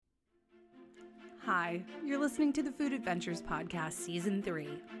Hi, you're listening to the Food Adventures Podcast Season 3,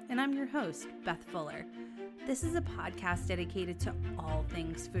 and I'm your host, Beth Fuller. This is a podcast dedicated to all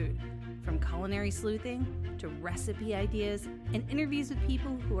things food, from culinary sleuthing to recipe ideas and interviews with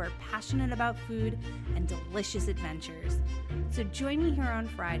people who are passionate about food and delicious adventures. So join me here on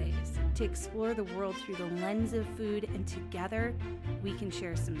Fridays to explore the world through the lens of food, and together we can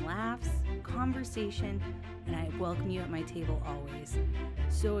share some laughs, conversation, and I welcome you at my table always.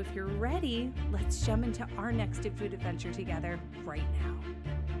 So if you're ready, let's jump into our next food adventure together right now.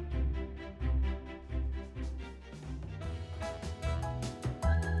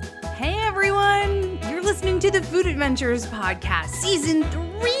 Hey everyone! You're listening to the Food Adventures Podcast, Season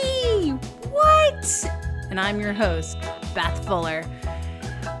 3! What? And I'm your host, Beth Fuller.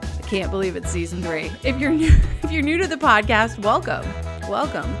 I can't believe it's Season 3. If you're new to the podcast, welcome.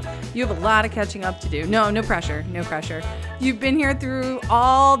 You have a lot of catching up to do. No pressure. You've been here through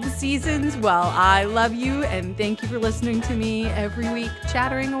all the seasons. Well, I love you and thank you for listening to me every week,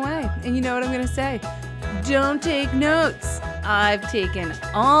 chattering away. And you know what I'm going to say? Don't take notes. I've taken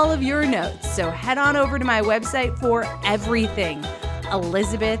all of your notes. So head on over to my website for everything,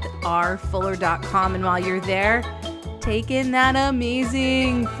 ElizabethRFuller.com. And while you're there, take in that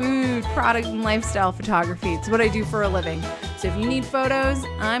amazing food, product, and lifestyle photography. It's what I do for a living. So if you need photos,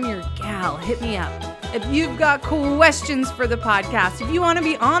 I'm your gal. Hit me up. If you've got questions for the podcast, if you want to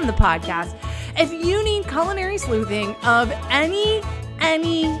be on the podcast, if you need culinary sleuthing of any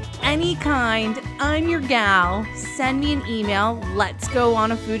kind, I'm your gal. Send me an email,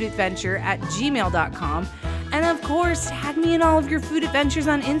 letsgoonafoodatventure@gmail.com. And of course, tag me in all of your food adventures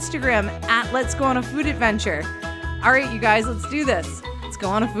on Instagram at Let's Go On A Food Adventure. All right, you guys, let's do this. Let's go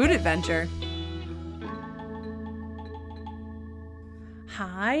on a food adventure.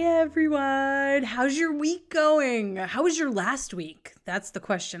 Hi, everyone. How's your week going? How was your last week? That's the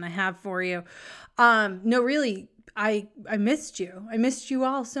question I have for you. No, really, I missed you. I missed you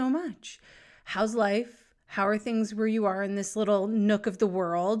all so much. How's life? How are things where you are in this little nook of the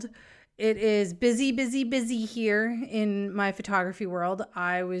world? It is busy here in my photography world.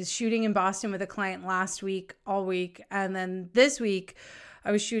 I was shooting in Boston with a client last week, all week. And then this week,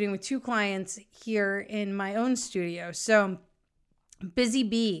 I was shooting with 2 clients here in my own studio. So busy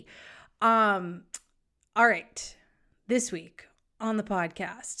bee. All right. This week on the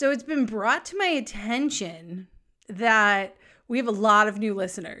podcast. So it's been brought to my attention that we have a lot of new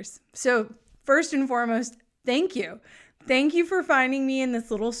listeners. So first and foremost, thank you. Thank you for finding me in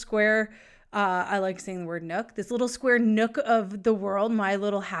this little square. I like saying the word nook, this little square nook of the world, my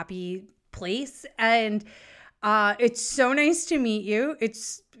little happy place. And it's so nice to meet you.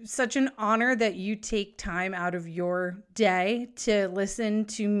 It's such an honor that you take time out of your day to listen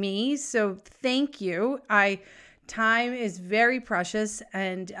to me. So thank you. Time is very precious,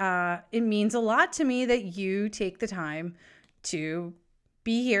 and it means a lot to me that you take the time to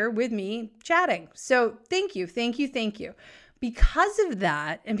be here with me chatting. So thank you. Because of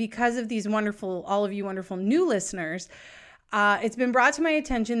that, and because of these all of you wonderful new listeners, it's been brought to my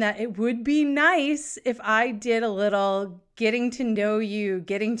attention that it would be nice if I did a little getting to know you,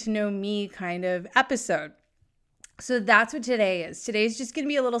 getting to know me kind of episode. So that's what today is. Today's just going to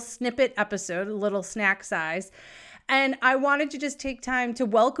be a little snippet episode, a little snack size. And I wanted to just take time to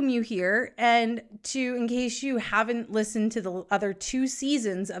welcome you here, and in case you haven't listened to the other 2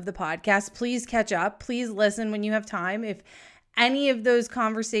 seasons of the podcast, please catch up. Please listen when you have time. If any of those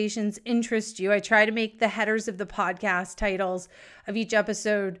conversations interest you, I try to make the headers of the podcast titles of each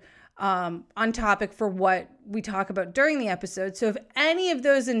episode on topic for what we talk about during the episode. So if any of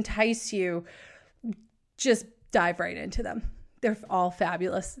those entice you, just dive right into them. They're all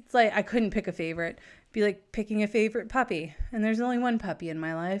fabulous. It's like I couldn't pick a favorite. It'd be like picking a favorite puppy. And there's only one puppy in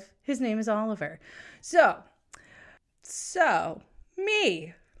my life. His name is Oliver. So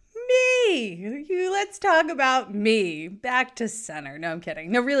me. Let's talk about me. Back to center. No, I'm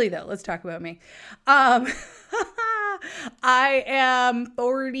kidding. No, really though. Let's talk about me. I am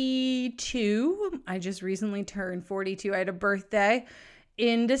 42. I just recently turned 42. I had a birthday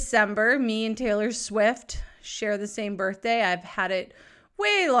in December. Me and Taylor Swift share the same birthday. I've had it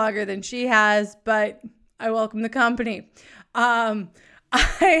way longer than she has, but I welcome the company. I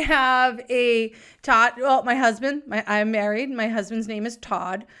have my husband. I'm married. My husband's name is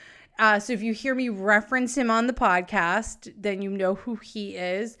Todd. So if you hear me reference him on the podcast, then you know who he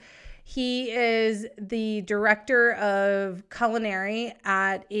is. He is the director of culinary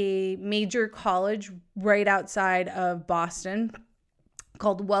at a major college right outside of Boston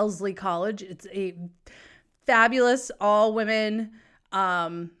called Wellesley College. It's a fabulous all-women,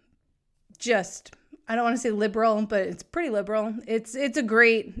 just I don't want to say liberal, but it's pretty liberal. It's a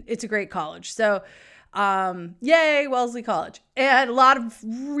great college. So, yay, Wellesley College. And a lot of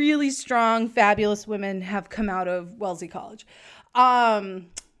really strong, fabulous women have come out of Wellesley College. And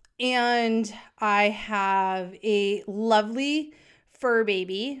I have a lovely fur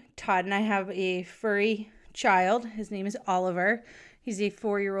baby. Todd and I have a furry child. His name is Oliver. He's a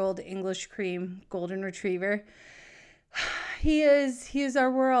 4-year-old English cream golden retriever. He is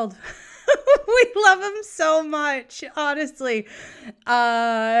our world. We love him so much, honestly.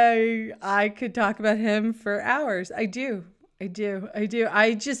 I could talk about him for hours. I do.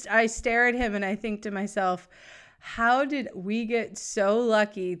 I stare at him and I think to myself, how did we get so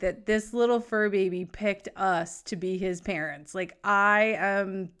lucky that this little fur baby picked us to be his parents? Like, I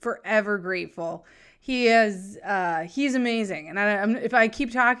am forever grateful. He's amazing. And if I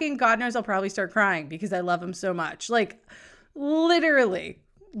keep talking, God knows I'll probably start crying because I love him so much. Like, literally.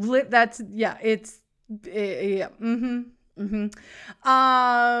 What else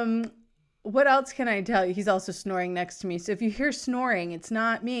can I tell you? He's also snoring next to me. So if you hear snoring, it's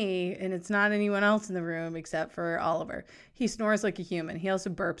not me and it's not anyone else in the room except for Oliver. He snores like a human. He also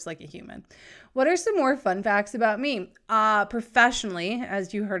burps like a human. What are some more fun facts about me? Professionally,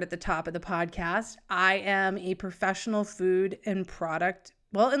 as you heard at the top of the podcast, I am a professional food and product,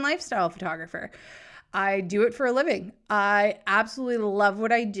 and lifestyle photographer. I do it for a living. I absolutely love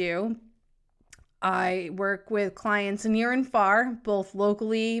what I do. I work with clients near and far, both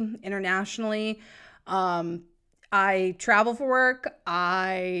locally, internationally. I travel for work.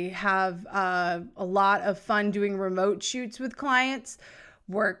 I have a lot of fun doing remote shoots with clients,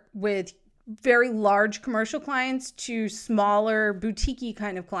 work with very large commercial clients to smaller boutique-y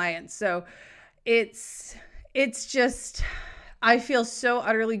kind of clients. So it's just, I feel so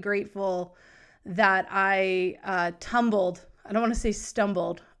utterly grateful that I tumbled. I don't want to say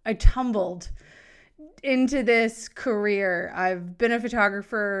stumbled. I tumbled into this career. I've been a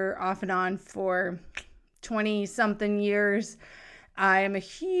photographer off and on for 20 something years. I am a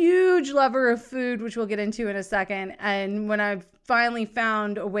huge lover of food, which we'll get into in a second. And when I've finally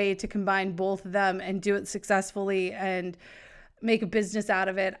found a way to combine both of them and do it successfully and make a business out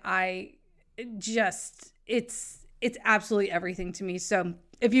of it, it's absolutely everything to me. So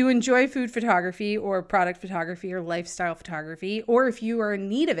if you enjoy food photography or product photography or lifestyle photography, or if you are in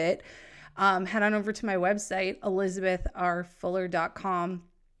need of it, head on over to my website, elizabethrfuller.com,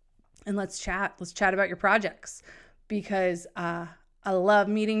 and let's chat. Let's chat about your projects, because I love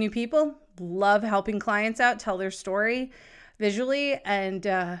meeting new people, love helping clients out, tell their story visually, and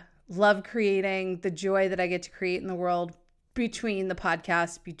love creating the joy that I get to create in the world between the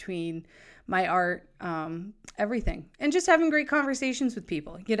podcast, between my art, everything, and just having great conversations with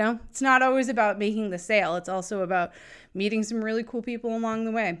people. It's not always about making the sale. It's also about meeting some really cool people along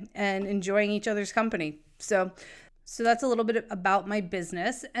the way and enjoying each other's company. So that's a little bit about my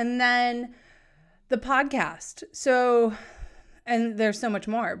business. And then the podcast. So, and there's so much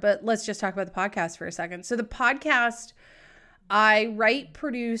more, but let's just talk about the podcast for a second. So the podcast, I write,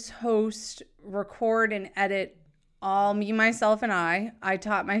 produce, host, record, and edit all me, myself, and I. I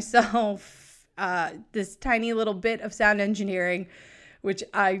taught myself this tiny little bit of sound engineering, which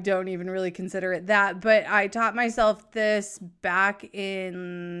I don't even really consider it that, but I taught myself this back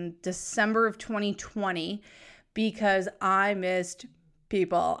in December of 2020 because I missed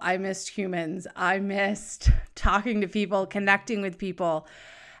people. I missed humans. I missed talking to people, connecting with people.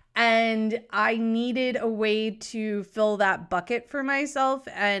 And I needed a way to fill that bucket for myself.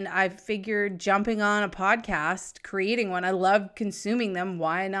 And I figured jumping on a podcast, creating one, I love consuming them.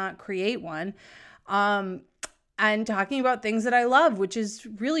 Why not create one? And talking about things that I love, which is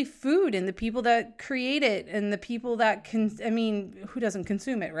really food and the people that create it and the people that who doesn't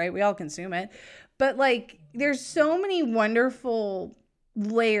consume it, right? We all consume it. But there's so many wonderful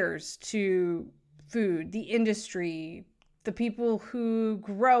layers to food, the industry, the people who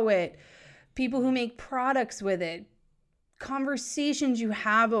grow it, people who make products with it, conversations you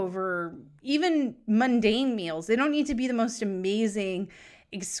have over even mundane meals. They don't need to be the most amazing,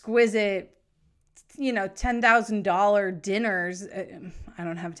 exquisite, $10,000 dinners. I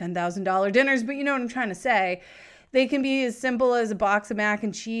don't have $10,000 dinners, but you know what I'm trying to say. They can be as simple as a box of mac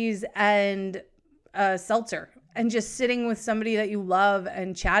and cheese and a seltzer, and just sitting with somebody that you love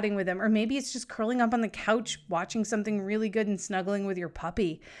and chatting with them. Or maybe it's just curling up on the couch, watching something really good and snuggling with your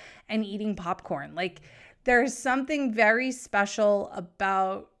puppy and eating popcorn. There's something very special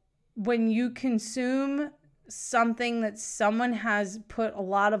about when you consume something that someone has put a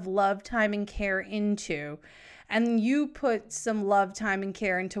lot of love, time, and care into, and you put some love, time, and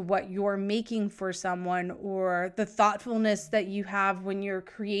care into what you're making for someone, or the thoughtfulness that you have when you're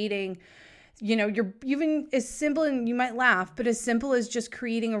creating you're even as simple, and you might laugh, but as simple as just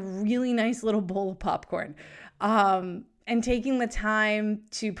creating a really nice little bowl of popcorn. And taking the time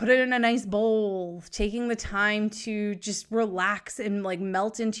to put it in a nice bowl, taking the time to just relax and like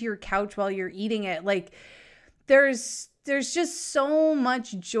melt into your couch while you're eating it. Like there's just so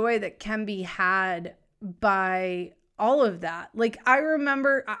much joy that can be had by all of that. Like I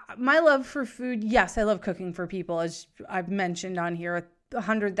remember my love for food. Yes, I love cooking for people, as I've mentioned on here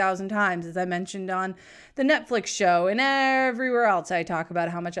 100,000 times, as I mentioned on the Netflix show and everywhere else. I talk about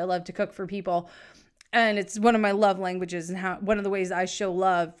how much I love to cook for people. And it's one of my love languages and one of the ways I show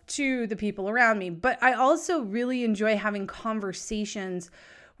love to the people around me. But I also really enjoy having conversations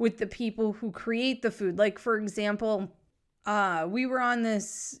with the people who create the food. Like, for example, we were on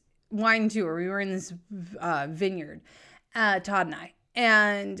this wine tour. We were in this vineyard, Todd and I.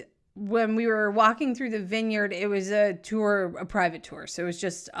 And when we were walking through the vineyard, it was a private tour. So it was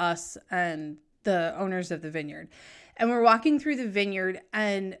just us and the owners of the vineyard. And we're walking through the vineyard,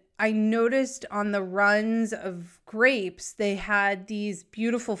 and I noticed on the runs of grapes, they had these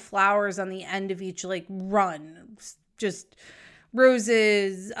beautiful flowers on the end of each like run, just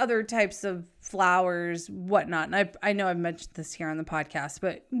roses, other types of flowers, whatnot. And I know I've mentioned this here on the podcast,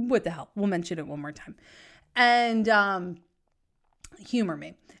 but what the hell? We'll mention it one more time. And humor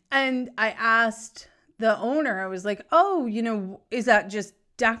me. And I asked the owner, I was like, oh, is that just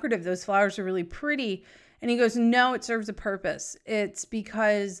decorative? Those flowers are really pretty. And he goes, no, it serves a purpose. It's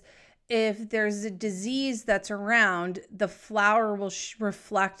because if there's a disease that's around, the flower will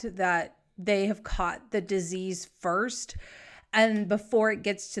reflect that they have caught the disease first and before it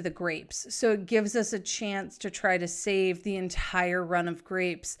gets to the grapes. So it gives us a chance to try to save the entire run of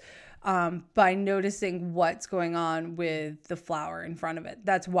grapes by noticing what's going on with the flower in front of it.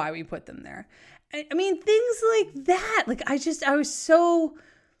 That's why we put them there. I mean, things like that. Like I was so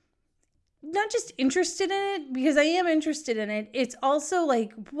not just interested in it, because I am interested in it. It's also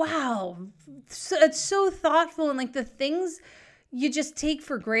like, wow, it's so thoughtful. And like the things you just take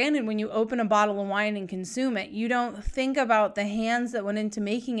for granted when you open a bottle of wine and consume it. You don't think about the hands that went into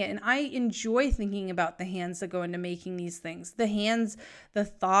making it. And I enjoy thinking about the hands that go into making these things. The hands, the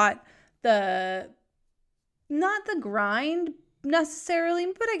thought, not the grind necessarily,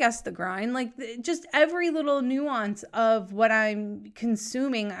 but I guess the grind, like just every little nuance of what I'm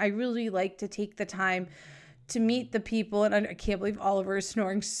consuming. I really like to take the time to meet the people. And I can't believe Oliver is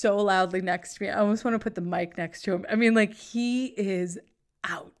snoring so loudly next to me. I almost want to put the mic next to him. I mean, like he is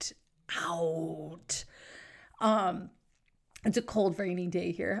out. It's a cold, rainy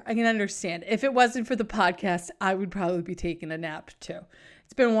day here. I can understand. If it wasn't for the podcast, I would probably be taking a nap too.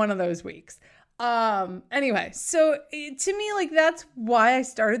 It's been one of those weeks. Anyway, so to me, like that's why I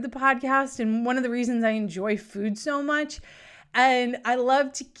started the podcast, and one of the reasons I enjoy food so much. And I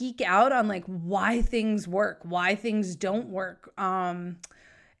love to geek out on like why things work, why things don't work.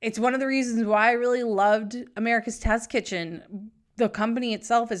 It's one of the reasons why I really loved America's Test Kitchen, the company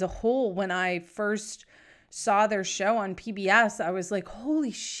itself as a whole. When I first saw their show on PBS, I was like,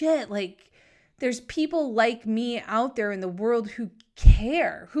 holy shit, like there's people like me out there in the world who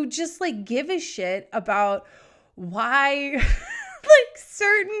care, who just like give a shit about why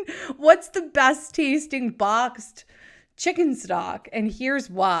what's the best tasting boxed chicken stock, and here's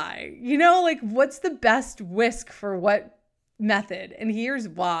why. Like what's the best whisk for what method, and here's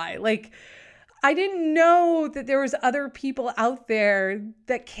why. Like I didn't know that there was other people out there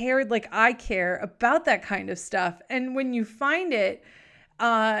that cared like I care about that kind of stuff. And when you find it,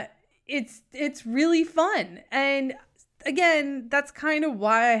 it's really fun. And again, that's kind of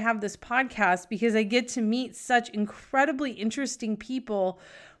why I have this podcast, because I get to meet such incredibly interesting people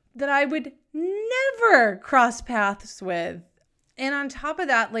that I would never cross paths with. And on top of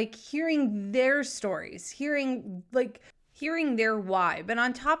that, like hearing their stories, hearing their why. But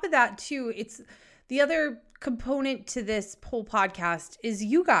on top of that too, it's the other component to this whole podcast is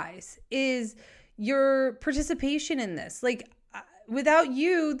you guys, is your participation in this. Like without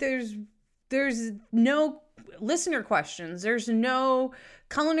you, there's no listener questions. There's no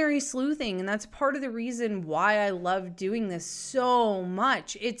culinary sleuthing. And that's part of the reason why I love doing this so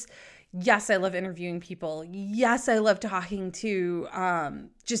much. Yes, I love interviewing people. Yes, I love talking to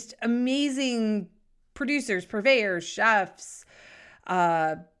just amazing producers, purveyors, chefs,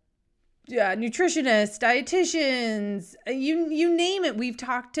 nutritionists, dietitians, you name it. We've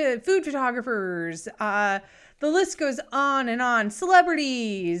talked to food photographers. The list goes on and on.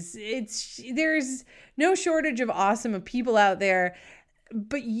 Celebrities. There's no shortage of awesome people out there.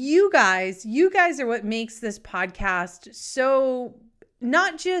 But you guys are what makes this podcast so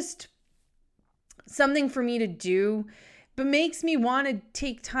not just something for me to do but makes me want to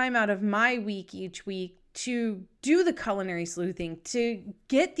take time out of my week each week to do the culinary sleuthing, to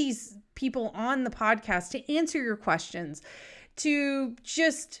get these people on the podcast to answer your questions, to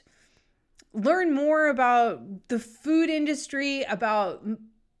just learn more about the food industry, about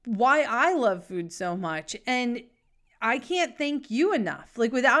why I love food so much. And I can't thank you enough.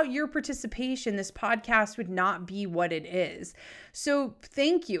 Like, without your participation, this podcast would not be what it is. So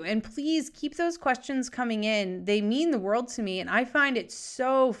thank you. And please keep those questions coming in. They mean the world to me. And I find it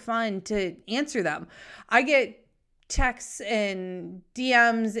so fun to answer them. I get texts and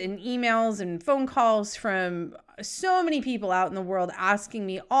DMs and emails and phone calls from so many people out in the world asking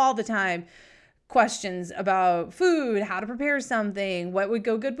me all the time questions about food, how to prepare something, what would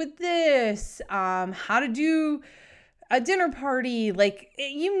go good with this, how to do a dinner party, like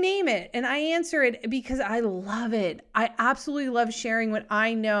you name it. And I answer it because I love it. I absolutely love sharing what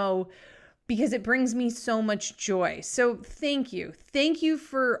I know because it brings me so much joy. So thank you. Thank you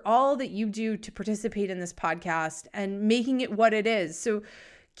for all that you do to participate in this podcast and making it what it is. So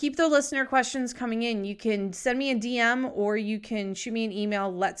keep the listener questions coming in. You can send me a DM or you can shoot me an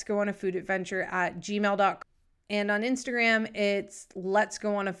email, letsgoonafoodadventure@gmail.com. And on Instagram, it's Let's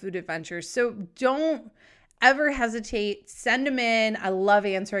Go On A Food Adventure. So don't ever hesitate. Send them in. I love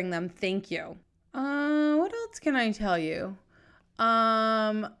answering them. Thank you. What else can I tell you?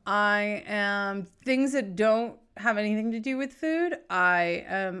 I am things that don't have anything to do with food. I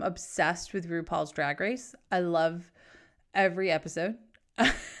am obsessed with RuPaul's Drag Race. I love every episode.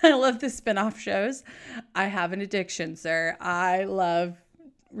 I love the spinoff shows. I have an addiction, sir. I love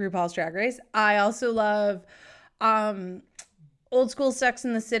RuPaul's Drag Race. I also love, old school Sex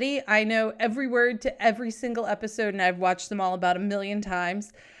and the City. I know every word to every single episode, and I've watched them all about 1,000,000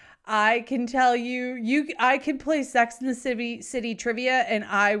 times. I can tell you, I could play Sex and the City trivia, and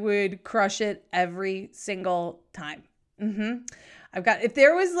I would crush it every single time. If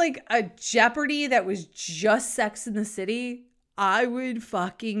there was like a Jeopardy that was just Sex and the City, I would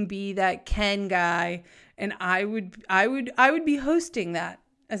fucking be that Ken guy, and I would be hosting that.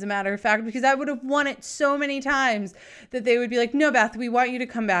 As a matter of fact, because I would have won it so many times that they would be like, no, Beth, we want you to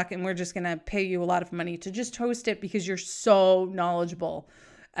come back and we're just going to pay you a lot of money to just host it because you're so knowledgeable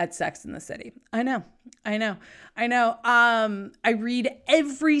at Sex and the City. I know. I read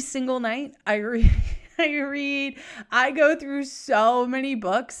every single night. I go through so many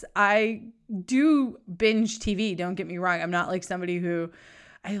books. I do binge TV. Don't get me wrong. I'm not like somebody who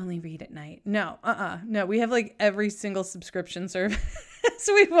I only read at night. No, we have like every single subscription service.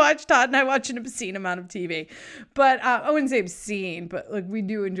 So Todd and I watch an obscene amount of TV, but I wouldn't say obscene, but like we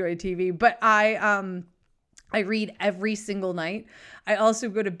do enjoy TV. But I read every single night. I also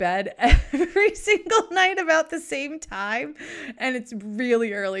go to bed every single night about the same time, and it's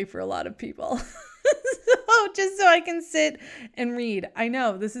really early for a lot of people. So just so I can sit and read. I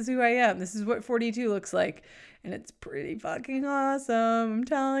know this is who I am. This is what 42 looks like. And it's pretty fucking awesome. I'm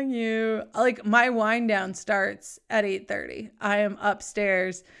telling you. Like, my wind down starts at 8:30. I am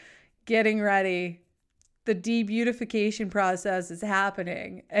upstairs getting ready. The debeautification process is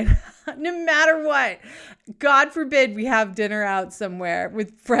happening. And no matter what, God forbid we have dinner out somewhere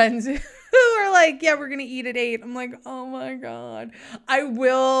with friends who are like, yeah, we're going to eat at 8. I'm like, oh my God. I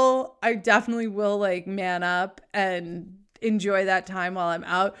definitely will like man up and enjoy that time while I'm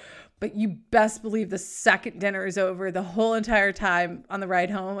out. But you best believe the second dinner is over, the whole entire time on the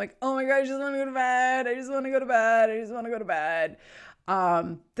ride home, I'm like, oh my God, I just want to go to bed.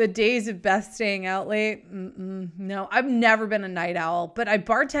 The days of Beth staying out late, no, I've never been a night owl, but I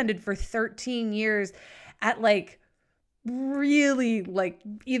bartended for 13 years at like really like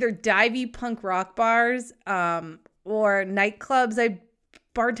either divey punk rock bars or nightclubs I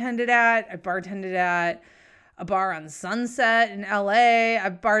bartended at a bar on Sunset in LA.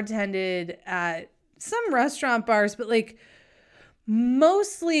 I've bartended at some restaurant bars, but like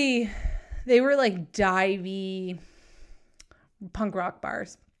mostly they were like divey punk rock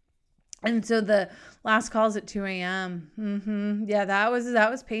bars. And so the last call's at 2 a.m. Yeah, that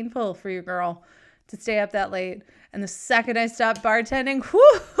was painful for you, girl, to stay up that late. And the second I stopped bartending,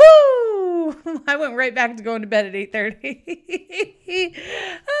 I went right back to going to bed at 8:30.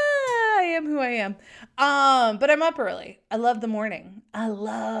 I am who I am. But I'm up early. I love the morning. I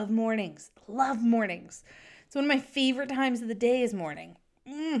love mornings. It's one of my favorite times of the day is morning.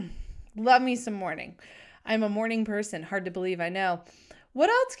 Love me some morning. I'm a morning person. Hard to believe, I know. What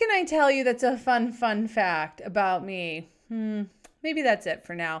else can I tell you that's a fun fact about me? Maybe that's it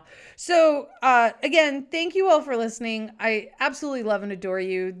for now. So again, thank you all for listening. I absolutely love and adore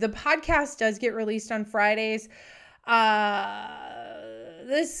you. The podcast does get released on Fridays.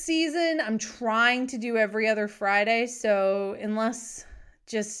 this season, I'm trying to do every other Friday. So unless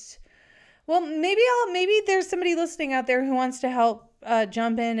maybe there's somebody listening out there who wants to help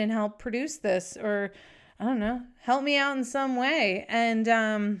jump in and help produce this, or I don't know, help me out in some way.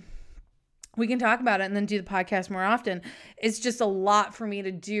 And we can talk about it and then do the podcast more often. It's just a lot for me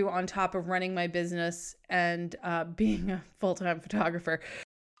to do on top of running my business and being a full-time photographer.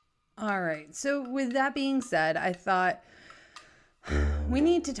 All right. So with that being said, I thought we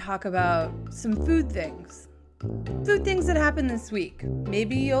need to talk about some food things. Food things that happened this week.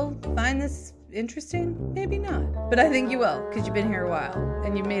 Maybe you'll find this interesting, maybe not. But I think you will, because you've been here a while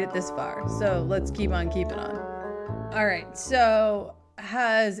and you made it this far. So let's keep on keeping on. All right. So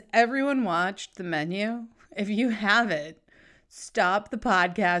has everyone watched The Menu? If you haven't, stop the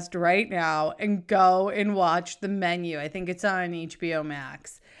podcast right now and go and watch The Menu. I think it's on HBO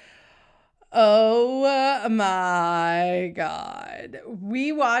Max. Oh my God.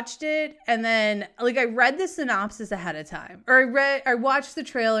 We watched it, and then I read the synopsis ahead of time, or I watched the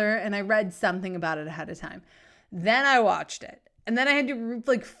trailer and I read something about it ahead of time. Then I watched it. And then I had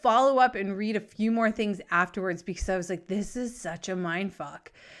to follow up and read a few more things afterwards, because I was like, this is such a mindfuck.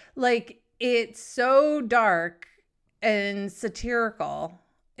 It's so dark and satirical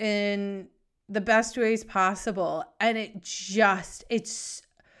in the best ways possible. And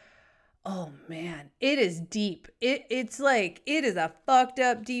oh man, it is deep. It is a fucked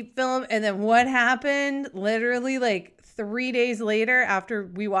up deep film. And then what happened literally 3 days later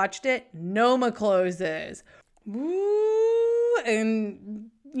after we watched it, Noma closes. Woo! And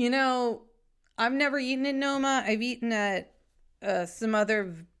I've never eaten at Noma. I've eaten at some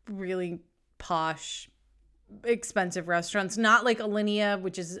other really posh, expensive restaurants, not like Alinea,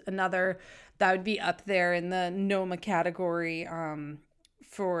 which is another that would be up there in the Noma category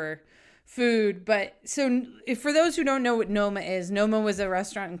for food. But so for those who don't know what Noma is, Noma was a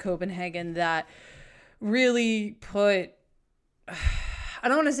restaurant in Copenhagen that really put, I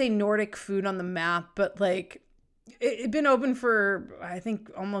don't want to say Nordic food on the map, but it'd been open for, I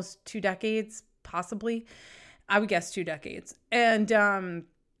think, almost 2 decades, possibly. I would guess 2 decades. And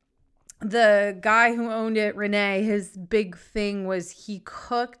the guy who owned it, Rene, his big thing was he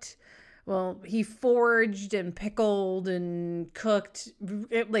foraged and pickled and cooked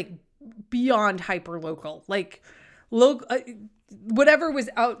it beyond hyper local. Whatever was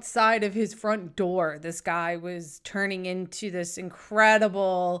outside of his front door, this guy was turning into this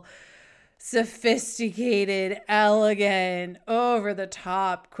incredible, sophisticated, elegant,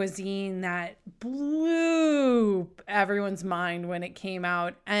 over-the-top cuisine that blew everyone's mind when it came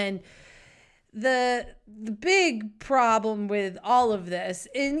out. And the big problem with all of this,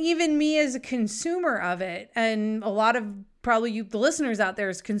 and even me as a consumer of it, and a lot of probably you, the listeners out there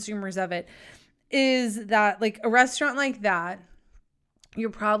as consumers of it, is that a restaurant like that,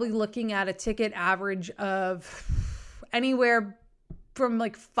 you're probably looking at a ticket average of anywhere from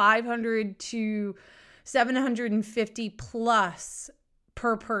 500 to 750 plus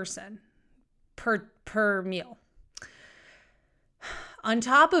per person per meal. On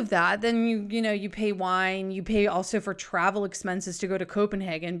top of that, then you pay wine, you pay also for travel expenses to go to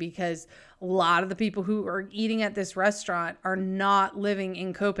Copenhagen, because a lot of the people who are eating at this restaurant are not living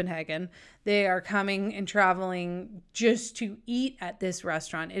in Copenhagen. They are coming and traveling just to eat at this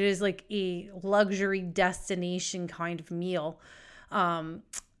restaurant. It is a luxury destination kind of meal.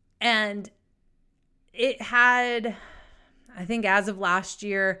 And it had, I think as of last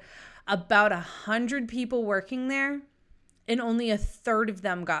year, about 100 people working there, and only a third of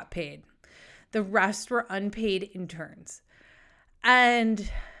them got paid. The rest were unpaid interns. And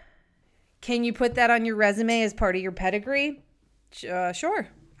can you put that on your resume as part of your pedigree? Sure,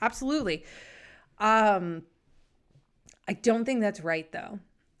 absolutely. I don't think that's right, though.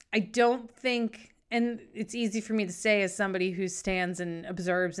 I don't think, and it's easy for me to say as somebody who stands and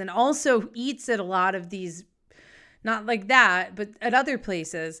observes and also eats at a lot of these, not like that, but at other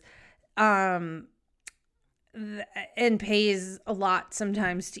places, and pays a lot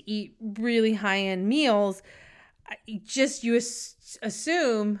sometimes to eat really high-end meals. You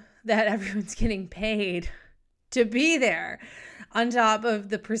assume that everyone's getting paid to be there on top of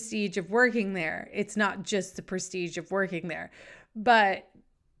the prestige of working there. It's not just the prestige of working there. But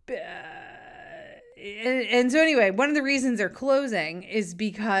and so anyway, one of the reasons they're closing is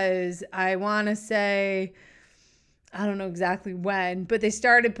because I want to say, I don't know exactly when, but they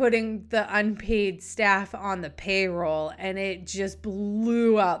started putting the unpaid staff on the payroll, and it just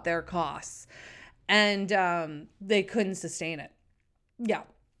blew out their costs, and they couldn't sustain it. Yeah.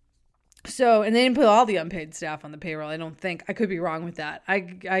 So, and they didn't put all the unpaid staff on the payroll. I don't think. I could be wrong with that.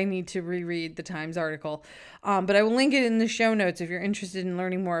 I need to reread the Times article. But I will link it in the show notes if you're interested in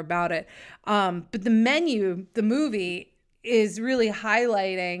learning more about it. But the menu, the movie, is really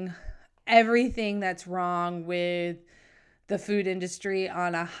highlighting everything that's wrong with the food industry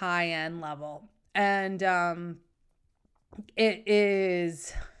on a high-end level. And it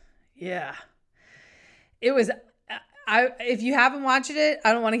is, yeah. It was... if you haven't watched it,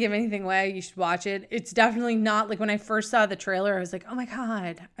 I don't want to give anything away. You should watch it. It's definitely not like when I first saw the trailer, I was like, oh my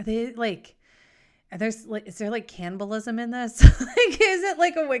God, are they like, is there like cannibalism in this? Like, is it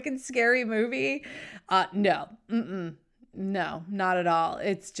like a wicked scary movie? No, no, not at all.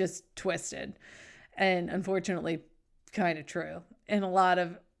 It's just twisted and unfortunately kind of true. And a lot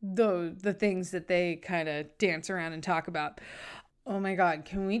of the things that they kind of dance around and talk about. Oh my God.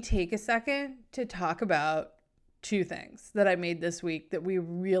 Can we take a second to talk about two things that I made this week that we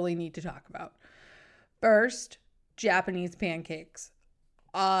really need to talk about? First, Japanese pancakes.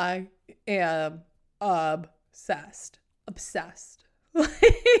 I am obsessed.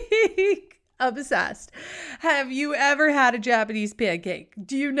 Like, obsessed. Have you ever had a Japanese pancake?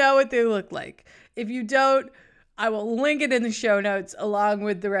 Do you know what they look like? If you don't, I will link it in the show notes along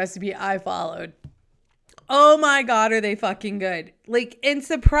with the recipe I followed. Oh my God, are they fucking good? Like, and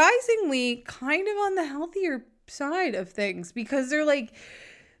surprisingly kind of on the healthier side of things because they're like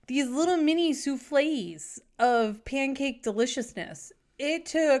these little mini souffles of pancake deliciousness. It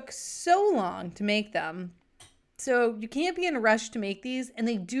took so long to make them. So you can't be in a rush to make these, and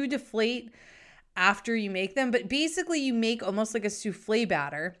they do deflate after you make them. But basically you make almost like a souffle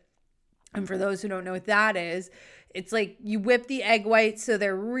batter. And for those who don't know what that is, it's like you whip the egg whites so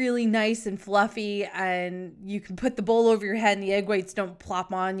they're really nice and fluffy, and you can put the bowl over your head and the egg whites don't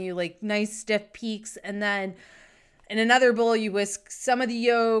plop on you, like nice stiff peaks. And then in another bowl, you whisk some of the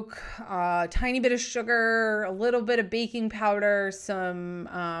yolk, a tiny bit of sugar, a little bit of baking powder,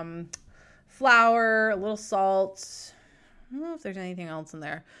 some flour, a little salt. I don't know if there's anything else in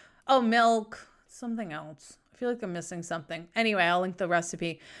there. Oh, milk, something else. I feel like I'm missing something. Anyway, I'll link the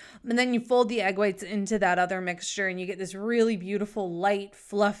recipe. And then you fold the egg whites into that other mixture and you get this really beautiful, light,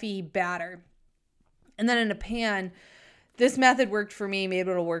 fluffy batter. And then in a pan, this method worked for me.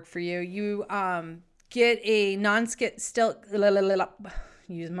 Maybe it'll work for you. You get a non-stick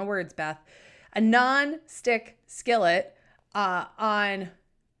use my words, Beth. A non-stick skillet on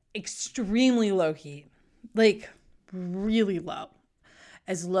extremely low heat. Like really low.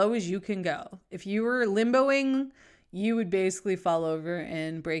 As low as you can go. If you were limboing, you would basically fall over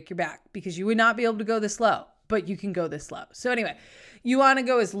and break your back because you would not be able to go this low, but you can go this low. So anyway, you want to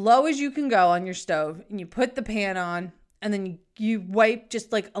go as low as you can go on your stove, and you put the pan on, and then you wipe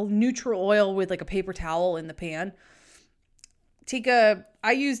just like a neutral oil with like a paper towel in the pan.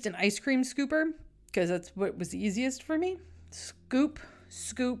 I used an ice cream scooper because that's what was easiest for me. Scoop,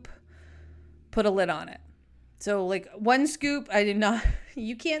 put a lid on it. So like one scoop,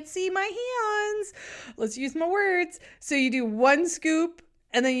 you can't see my hands. Let's use my words. So you do one scoop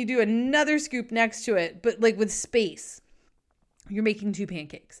and then you do another scoop next to it, but like with space. You're making two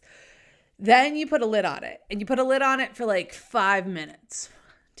pancakes. Then you put a lid on it, and you put a lid on it for like 5 minutes.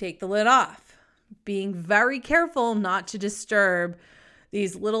 Take the lid off, being very careful not to disturb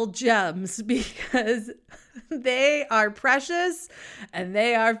these little gems because they are precious and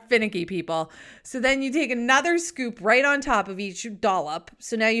they are finicky, people. So then you take another scoop right on top of each dollop.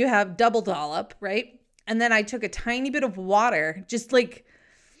 So now you have double dollop, right? And then I took a tiny bit of water, just like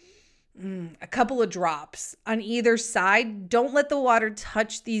a couple of drops on either side. Don't let the water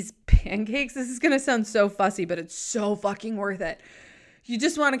touch these pancakes. This is going to sound so fussy, but it's so fucking worth it. You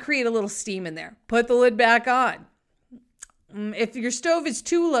just want to create a little steam in there. Put the lid back on. If your stove is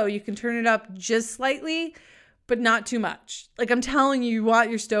too low, you can turn it up just slightly, but not too much. Like I'm telling you, you want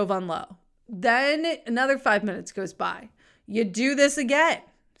your stove on low. Then another 5 minutes goes by. You do this again.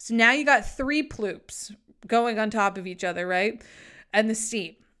 So now you got 3 ploops going on top of each other, right? And the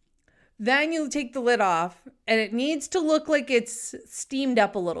steam. Then you take the lid off, and it needs to look like it's steamed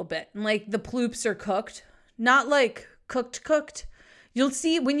up a little bit. And like the ploops are cooked, not like cooked. You'll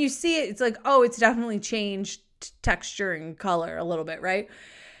see when you see it, it's like, oh, it's definitely changed texture and color a little bit, right?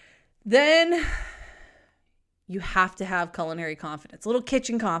 Then you have to have culinary confidence, a little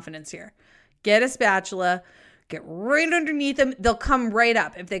kitchen confidence here. Get a spatula, get right underneath them. They'll come right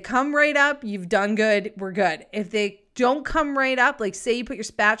up. If they come right up, you've done good. We're good. If they don't come right up, like say you put your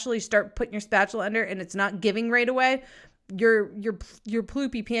spatula, you start putting your spatula under and it's not giving right away, your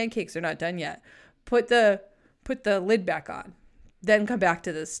ploopy pancakes are not done yet. Put the lid back on. Then come back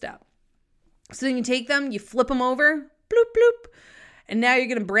to this step. So then you take them, you flip them over, bloop, bloop. and now you're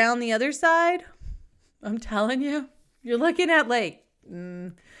going to brown the other side. I'm telling you, you're looking at like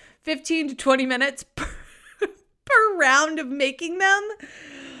 15 to 20 minutes per round of making them.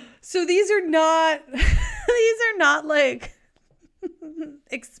 So these are not like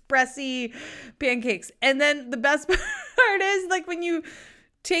expressy pancakes. And then the best part is like when you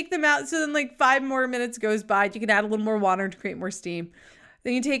take them out, so then like 5 more minutes goes by, you can add a little more water to create more steam.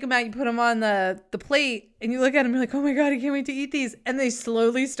 Then you take them out, you put them on the plate, and you look at them, you're like, oh my God, I can't wait to eat these. And they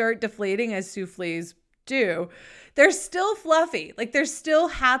slowly start deflating as souffles do. They're still fluffy. Like they're still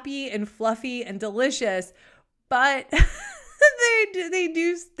happy and fluffy and delicious, but they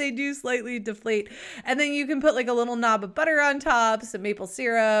do slightly deflate. And then you can put like a little knob of butter on top, some maple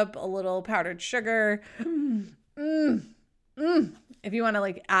syrup, a little powdered sugar. If you want to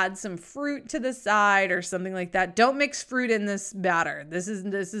like add some fruit to the side or something like that, don't mix fruit in this batter. This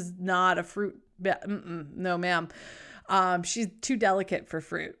is not a fruit. No, ma'am. She's too delicate for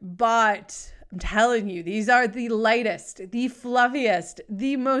fruit. But I'm telling you, these are the lightest, the fluffiest,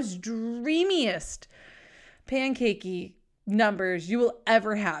 the most dreamiest pancakey numbers you will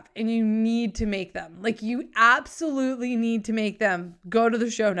ever have. And you need to make them. Like you absolutely need to make them. Go to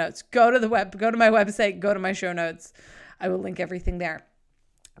the show notes. Go to my website. Go to my show notes. I will link everything there.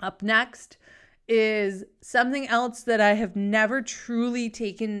 Up next is something else that I have never truly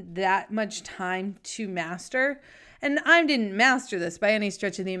taken that much time to master. And I didn't master this by any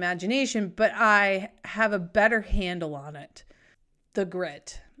stretch of the imagination, but I have a better handle on it. The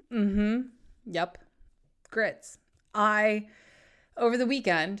grit. Yep. Grits. Over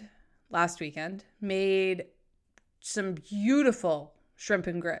the last weekend, made some beautiful shrimp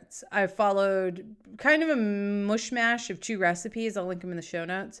and grits. I followed kind of a mush mash of 2 recipes. I'll link them in the show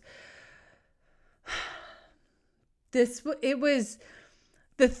notes. It was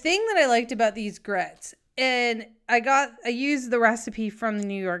the thing that I liked about these grits, and I used the recipe from the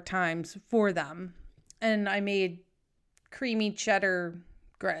New York Times for them, and I made creamy cheddar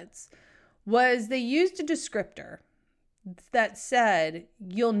grits, was they used a descriptor that said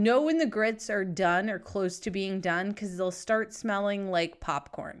you'll know when the grits are done or close to being done because they'll start smelling like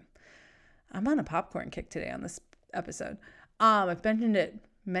popcorn. I'm on a popcorn kick today on this episode. I've mentioned it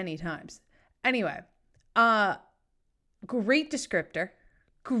many times. Anyway, great descriptor,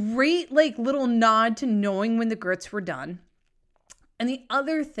 great like little nod to knowing when the grits were done. And the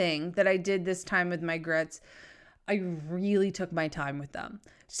other thing that I did this time with my grits, I really took my time with them.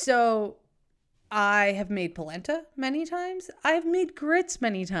 So I have made polenta many times. I've made grits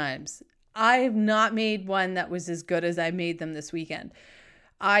many times. I have not made one that was as good as I made them this weekend.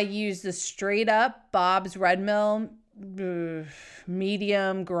 I used the straight up Bob's Red Mill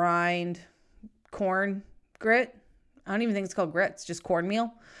medium grind corn grit. I don't even think it's called grits, just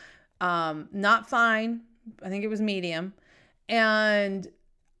cornmeal. Not fine. I think it was medium. And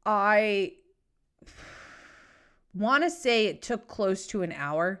I want to say it took close to an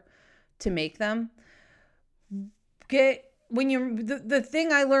hour to make them. The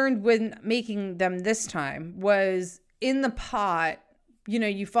thing I learned when making them this time was in the pot,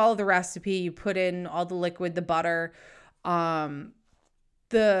 you follow the recipe, you put in all the liquid, the butter,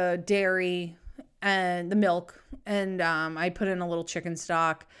 the dairy and the milk, and I put in a little chicken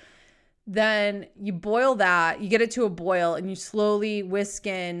stock. Then you boil that, you get it to a boil, and you slowly whisk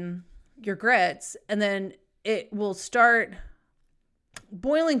in your grits, and then it will start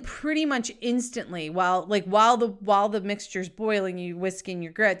boiling pretty much instantly while the mixture's boiling. You whisk in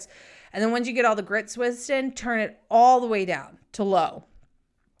your grits, and then once you get all the grits whisked in, turn it all the way down to low,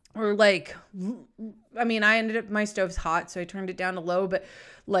 or I ended up, my stove's hot, so I turned it down to low, but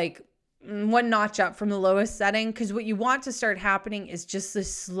like 1 notch up from the lowest setting, because what you want to start happening is just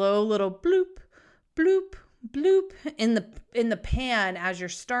this slow little bloop bloop bloop in the pan as you're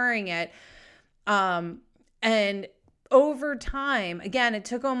stirring it, and over time, again, it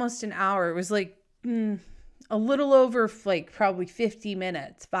took almost an hour. It was like a little over like probably 50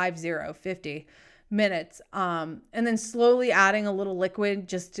 minutes, 50 minutes. And then slowly adding a little liquid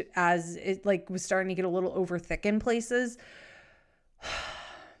just as it like was starting to get a little over thick in places.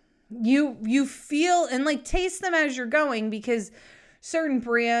 You feel and like taste them as you're going, because certain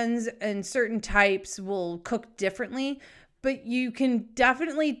brands and certain types will cook differently. But you can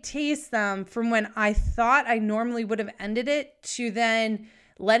definitely taste them from when I thought I normally would have ended it to then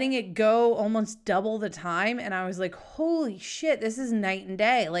letting it go almost double the time. And I was like, holy shit, this is night and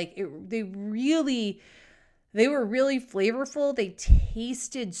day. Like they were really flavorful. They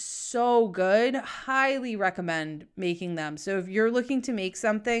tasted so good. Highly recommend making them. So if you're looking to make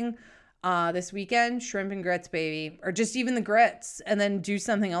something this weekend, shrimp and grits, baby, or just even the grits, and then do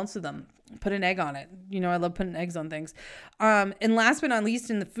something else with them. Put an egg on it. I love putting eggs on things. And last but not least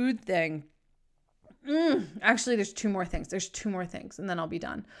in the food thing, actually there's two more things and then I'll be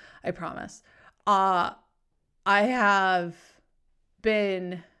done. I promise. I have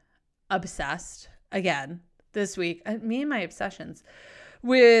been obsessed again this week, me and my obsessions,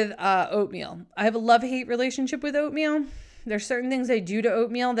 with oatmeal. I have a love-hate relationship with oatmeal. There's certain things I do to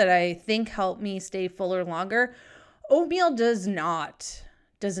oatmeal that I think help me stay fuller longer. Oatmeal does not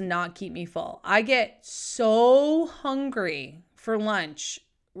keep me full. I get so hungry for lunch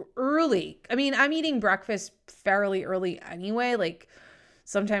early. I mean, I'm eating breakfast fairly early anyway, like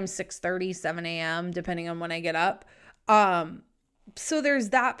sometimes 6:30, 7 a.m., depending on when I get up. So there's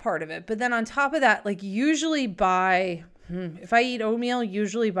that part of it. But then on top of that, like usually by, if I eat oatmeal,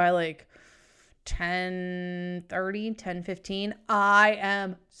 usually by like 10:30, 10:15, I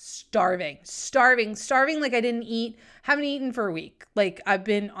am starving like I haven't eaten for a week. Like I've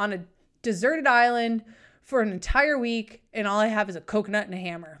been on a deserted island for an entire week and all I have is a coconut and a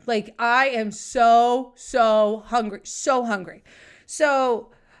hammer. Like I am so hungry.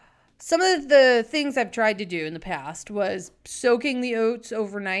 So some of the things I've tried to do in the past was soaking the oats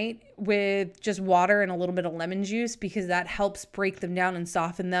overnight with just water and a little bit of lemon juice, because that helps break them down and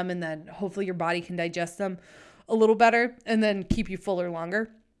soften them, and then hopefully your body can digest them a little better and then keep you fuller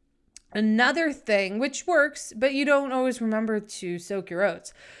longer. Another thing, which works, but you don't always remember to soak your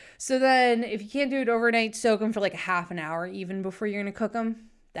oats. So then if you can't do it overnight, soak them for like a half an hour even before you're going to cook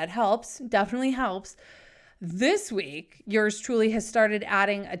them. That helps, definitely helps. This week, yours truly has started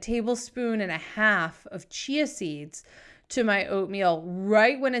adding 1.5 tablespoons of chia seeds to my oatmeal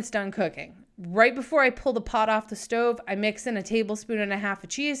right when it's done cooking. Right before I pull the pot off the stove, I mix in 1.5 tablespoons of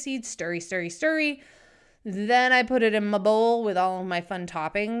chia seeds, stirry. Then I put it in my bowl with all of my fun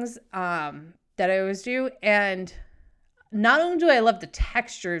toppings that I always do. And not only do I love the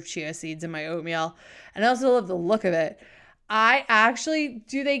texture of chia seeds in my oatmeal, and I also love the look of it,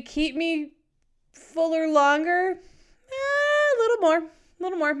 do they keep me fuller longer? A little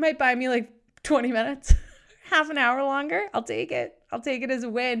more. Might buy me like 20 minutes, half an hour longer. I'll take it as a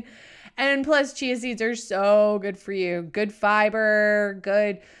win. And plus chia seeds are so good for you. Good fiber,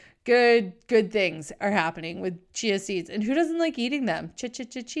 good things are happening with chia seeds. And who doesn't like eating them?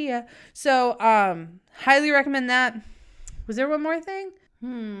 Chia. So, highly recommend that. Was there one more thing?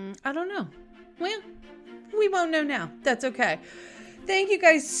 I don't know. Well, we won't know now. That's okay. Thank you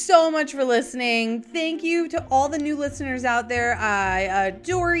guys so much for listening. Thank you to all the new listeners out there. I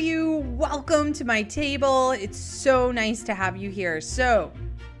adore you. Welcome to my table. It's so nice to have you here. So,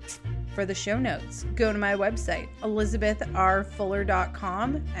 for the show notes, go to my website,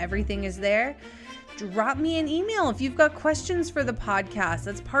 elizabethrfuller.com. Everything is there. Drop me an email if you've got questions for the podcast.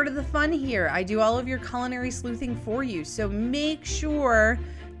 That's part of the fun here. I do all of your culinary sleuthing for you. So make sure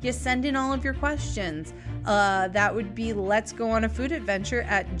you send in all of your questions. That would be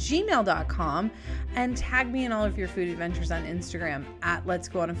letsgoonafoodadventure@gmail.com, and tag me in all of your food adventures on Instagram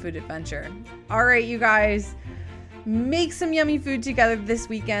 @letsgoonafoodadventure. All right, you guys, make some yummy food together this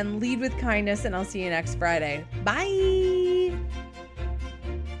weekend. Lead with kindness, and I'll see you next Friday. Bye.